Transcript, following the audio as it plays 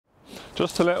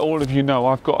Just to let all of you know,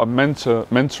 I've got a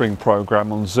mentoring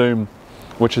program on Zoom,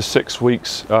 which is 6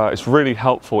 weeks. It's really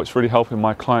helpful. It's really helping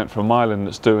my client from Ireland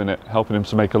that's doing it, helping him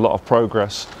to make a lot of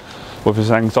progress with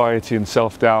his anxiety and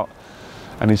self-doubt.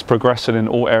 And he's progressing in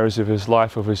all areas of his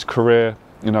life, of his career,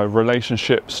 you know,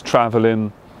 relationships,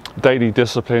 traveling, daily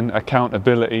discipline,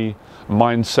 accountability,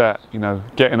 mindset, you know,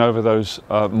 getting over those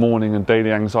morning and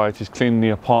daily anxieties, cleaning the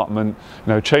apartment,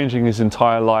 you know, changing his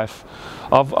entire life.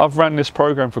 I've ran this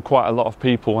program for quite a lot of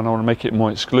people, and I want to make it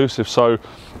more exclusive. So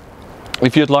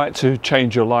if you'd like to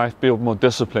change your life, build more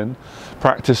discipline,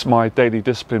 practice my daily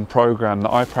discipline program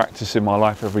that I practice in my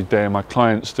life every day and my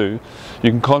clients do, you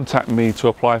can contact me to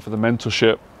apply for the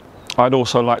mentorship. I'd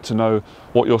also like to know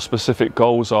what your specific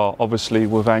goals are. Obviously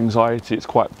with anxiety it's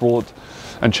quite broad,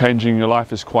 and changing your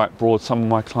life is quite broad. Some of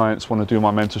my clients want to do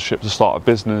my mentorship to start a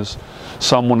business,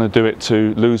 some want to do it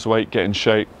to lose weight, get in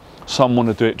shape, some want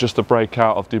to do it just to break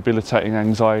out of debilitating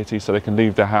anxiety so they can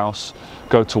leave their house,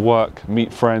 go to work,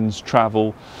 meet friends,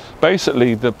 travel.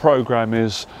 Basically the program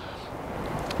is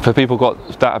for people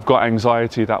that have got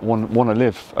anxiety, that want to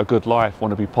live a good life,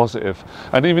 want to be positive.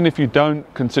 And even if you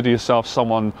don't consider yourself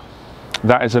someone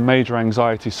that is a major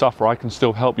anxiety sufferer, I can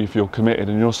still help you if you're committed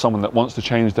and you're someone that wants to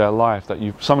change their life, that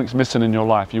something's missing in your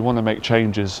life, you want to make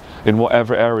changes in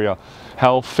whatever area,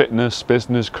 health, fitness,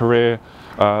 business, career,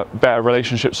 better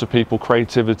relationships with people,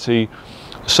 creativity,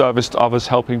 service to others,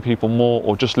 helping people more,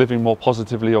 or just living more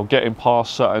positively, or getting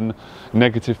past certain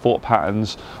negative thought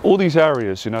patterns. All these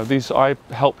areas, you know, I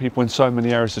help people in so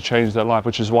many areas to change their life,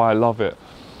 which is why I love it.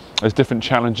 There's different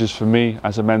challenges for me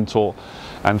as a mentor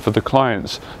and for the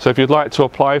clients. So if you'd like to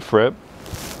apply for it,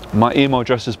 my email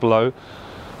address is below.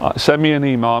 Send me an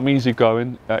email. I'm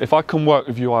easygoing. If I can work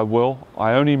with you, I will.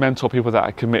 I only mentor people that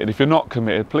are committed. If you're not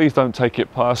committed, please don't take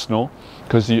it personal,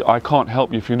 because I can't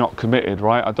help you if you're not committed,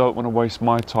 right? I don't want to waste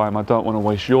my time. I don't want to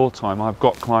waste your time. I've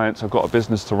got clients, I've got a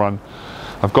business to run.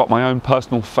 I've got my own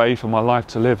personal faith and my life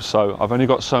to live, so I've only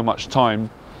got so much time.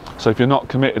 So if you're not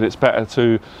committed, it's better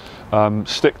to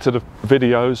stick to the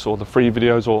videos or the free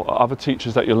videos or other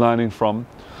teachers that you're learning from,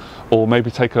 or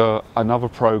maybe take another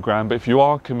program. But if you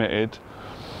are committed,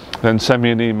 then send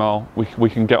me an email. We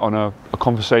can get on a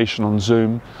conversation on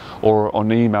Zoom or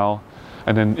on email,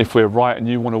 and then if we're right and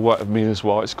you want to work with me as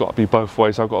well, it's got to be both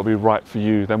ways. I've got to be right for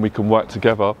you, then we can work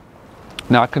together.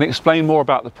 Now I can explain more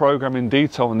about the program in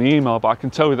detail in the email, but I can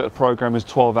tell you that the program is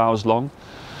 12 hours long.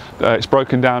 It's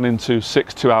broken down into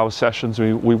 6 2-hour sessions.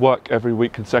 We work every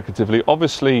week consecutively.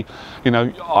 Obviously, you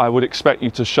know, I would expect you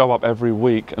to show up every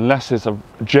week unless it's a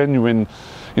genuine,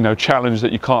 you know, challenge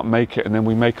that you can't make it, and then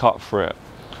we make up for it.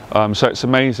 So it's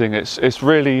amazing.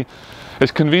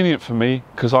 It's convenient for me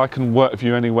because I can work with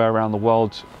you anywhere around the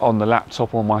world on the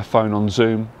laptop or on my phone on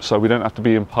Zoom, so we don't have to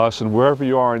be in person. Wherever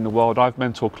you are in the world, I've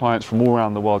mentored clients from all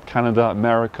around the world: Canada,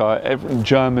 America,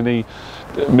 Germany,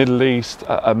 Middle East,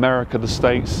 America, the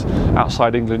States,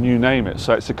 outside England, you name it.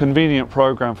 So it's a convenient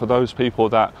program for those people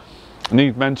that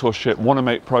need mentorship, want to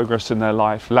make progress in their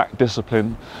life, lack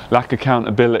discipline, lack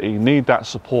accountability, need that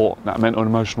support, that mental and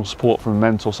emotional support from a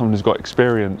mentor, someone who's got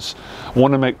experience,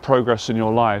 want to make progress in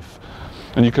your life.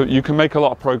 And you can make a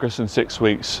lot of progress in 6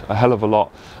 weeks, a hell of a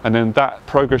lot. And then that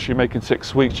progress you make in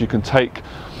 6 weeks, you can take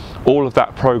all of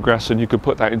that progress and you can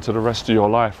put that into the rest of your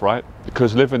life, right?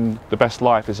 Because living the best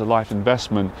life is a life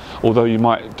investment. Although you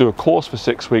might do a course for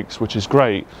 6 weeks, which is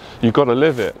great, you've got to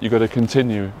live it, you've got to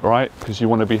continue, right? Because you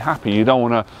want to be happy. You don't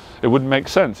want to, it wouldn't make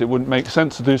sense. It wouldn't make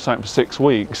sense to do something for 6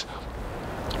 weeks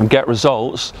and get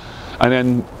results and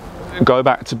then go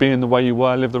back to being the way you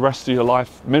were, live the rest of your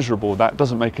life miserable. That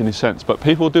doesn't make any sense. But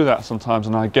people do that sometimes,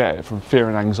 and I get it, from fear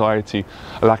and anxiety,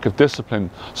 a lack of discipline.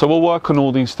 So we'll work on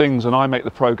all these things, and I make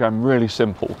the program really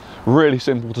simple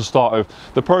to start with.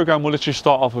 The program will literally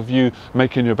start off with you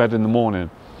making your bed in the morning.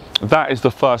 That is the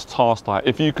first task.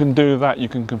 If you can do that, you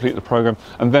can complete the program,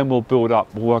 and then we'll build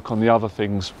up, we'll work on the other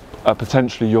things,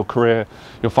 potentially your career,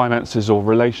 your finances, or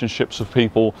relationships with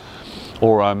people,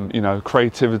 or you know,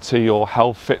 creativity, or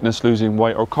health, fitness, losing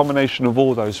weight, or a combination of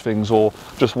all those things, or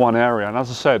just one area. And as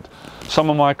I said,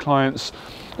 some of my clients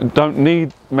don't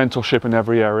need mentorship in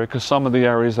every area, because some of the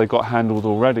areas they got handled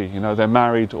already. You know, they're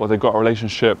married, or they've got a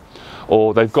relationship,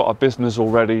 or they've got a business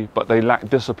already, but they lack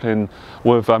discipline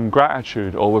with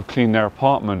gratitude, or with cleaning their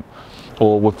apartment,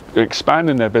 or with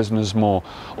expanding their business more,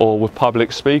 or with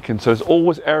public speaking. So there's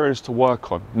always areas to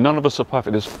work on. None of us are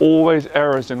perfect. There's always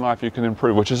areas in life you can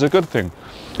improve, which is a good thing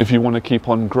if you want to keep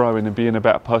on growing and being a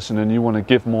better person and you want to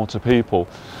give more to people.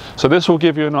 So this will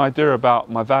give you an idea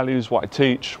about my values, what I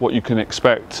teach, what you can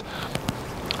expect.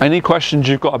 Any questions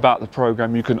you've got about the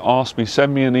program, you can ask me,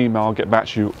 send me an email, I'll get back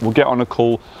to you. We'll get on a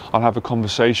call, I'll have a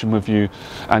conversation with you,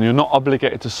 and you're not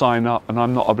obligated to sign up, and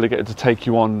I'm not obligated to take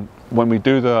you on when we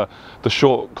do the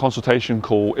short consultation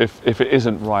call if it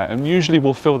isn't right. And usually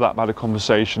we'll fill that by the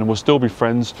conversation and we'll still be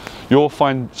friends. You'll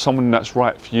find someone that's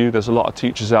right for you. There's a lot of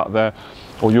teachers out there,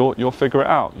 or you'll figure it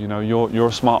out. You know, you're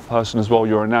a smart person as well,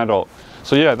 you're an adult.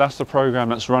 So yeah, that's the program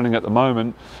that's running at the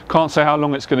moment. Can't say how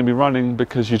long it's going to be running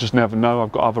because you just never know.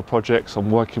 I've got other projects. I'm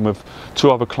working with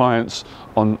 2 other clients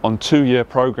on 2-year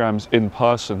programs in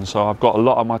person. So I've got a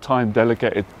lot of my time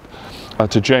delegated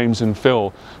to James and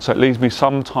Phil. So it leaves me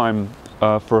some time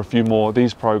for a few more of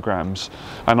these programs.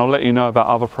 And I'll let you know about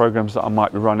other programs that I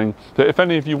might be running. But if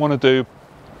any of you want to do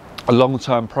a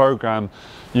long-term program,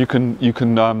 you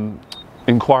can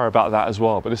inquire about that as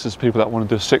well. But this is people that want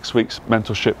to do 6 weeks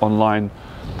mentorship online.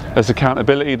 There's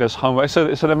accountability, there's homework.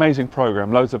 It's an amazing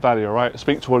program, loads of value. All right,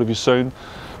 speak to all of you soon.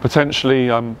 Potentially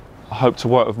I hope to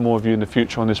work with more of you in the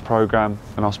future on this program,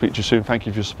 and I'll speak to you soon. Thank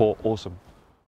you for your support. Awesome.